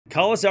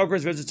Carlos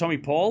Alcaraz versus Tommy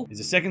Paul is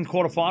the second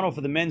quarterfinal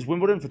for the men's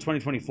Wimbledon for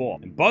 2024.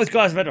 And both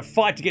guys have had to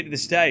fight to get to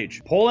this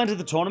stage. Paul entered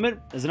the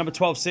tournament as the number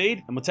 12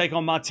 seed and will take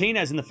on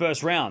Martinez in the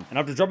first round. And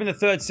after dropping the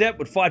third set,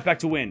 would fight back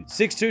to win.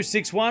 6-2,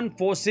 6-1,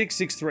 4-6,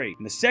 6-3.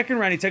 In the second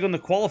round, he'd take on the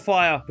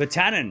qualifier,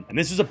 Vatanen. And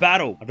this was a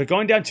battle. After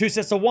going down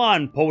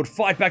 2-1, Paul would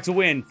fight back to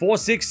win.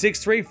 4-6,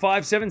 6-3,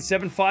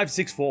 5-7,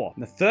 7-5, 6-4.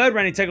 In the third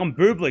round, he'd take on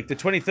Bublik, the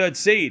 23rd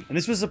seed. And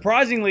this was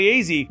surprisingly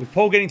easy, with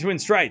Paul getting to win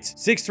straights.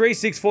 6-3,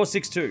 6-4,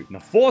 6-2. In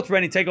the fourth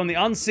round, he'd take on the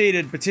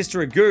unseeded Bautista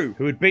Agut,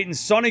 who had beaten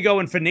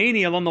Sonigo and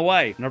Fognini along the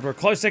way. And after a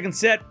close second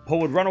set, Paul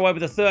would run away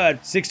with the third,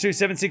 6-2,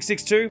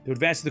 7-6, 6-2, to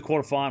advance to the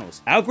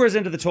quarterfinals. Alcaraz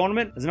entered the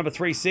tournament as the number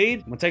 3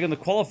 seed and would take on the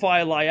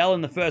qualifier Lyell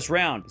in the first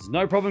round. There's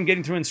no problem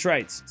getting to win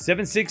straights.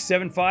 7-6,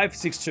 7-5,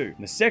 6-2.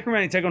 In the second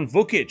round, he'd take on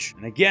Vukic,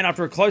 and again,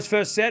 after a close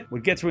first set,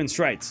 would get to win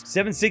straights.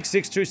 7-6,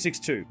 6-2,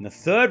 6-2. In the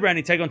third round,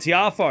 he'd take on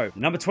Tiafoe, the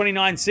number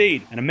 29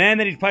 seed, and a man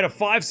that he'd played a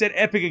 5-set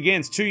epic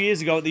against 2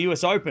 years ago at the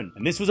US Open.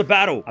 And this was a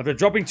battle. After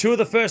dropping 2 of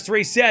the first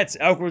 3 sets,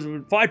 Alcaraz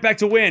would fight back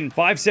to win.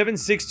 5-7,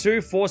 6-2,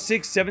 4-6,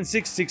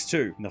 7-6,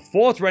 6-2. In the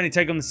fourth round, he'd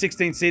take on the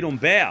 16th seed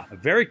Humbert, a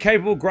very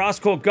capable grass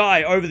court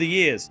guy over the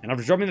years. And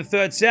after dropping the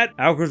third set,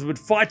 Alcaraz would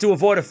fight to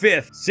avoid a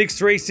fifth.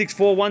 6-3,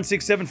 6-4,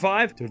 1-6,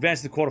 7-5 to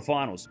advance to the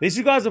quarterfinals. These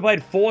two guys have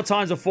played 4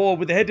 times before,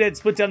 with the head-to-head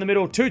split down the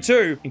middle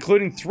 2-2,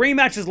 including 3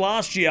 matches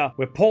last year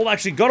where Paul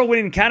actually got a win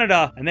in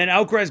Canada, and then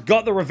Alcaraz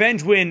got the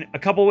revenge win a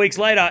couple of weeks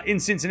later in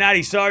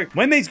Cincinnati. So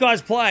when these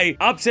guys play,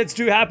 upsets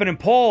do happen, and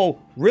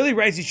Paul really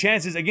raised his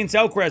chances against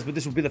Alcaraz, but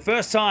this will be the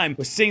first time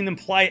we're seeing them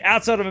play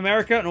outside of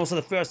America, and also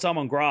the first time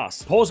on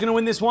grass. Paul's going to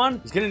win this one.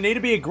 He's going to need to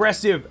be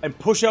aggressive and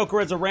push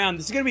Alcaraz around.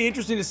 This is going to be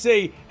interesting to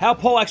see how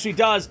Paul actually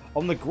does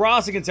on the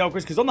grass against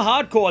Alcaraz, because on the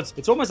hard courts,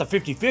 it's almost a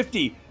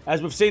 50-50,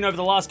 as we've seen over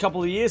the last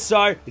couple of years.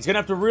 So he's going to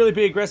have to really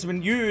be aggressive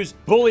and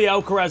bully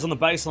Alcaraz on the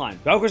baseline.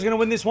 If Alcaraz is going to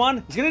win this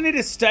one, he's going to need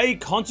to stay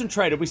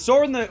concentrated. We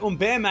saw in the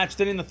Humbert match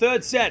that in the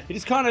third set, he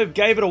just kind of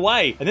gave it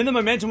away, and then the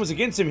momentum was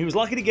against him. He was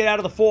lucky to get out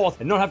of the fourth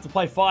and not have to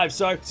play 5.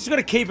 So he's just got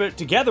to keep it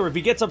together if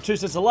he gets up 2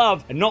 sets of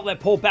love and not let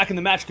Paul back in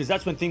the match, because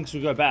that's when things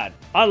will go bad.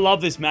 I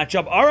love this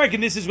matchup. I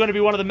reckon this is going to be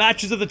one of the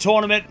matches of the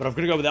tournament, but I've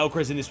got to go with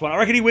Alcaraz in this one. I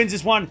reckon he wins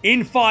this one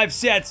in 5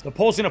 sets. But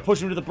Paul's going to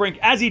push him to the brink,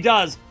 as he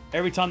does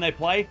every time they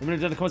play. Let me know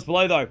down in the comments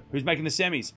below, though, who's making the semis.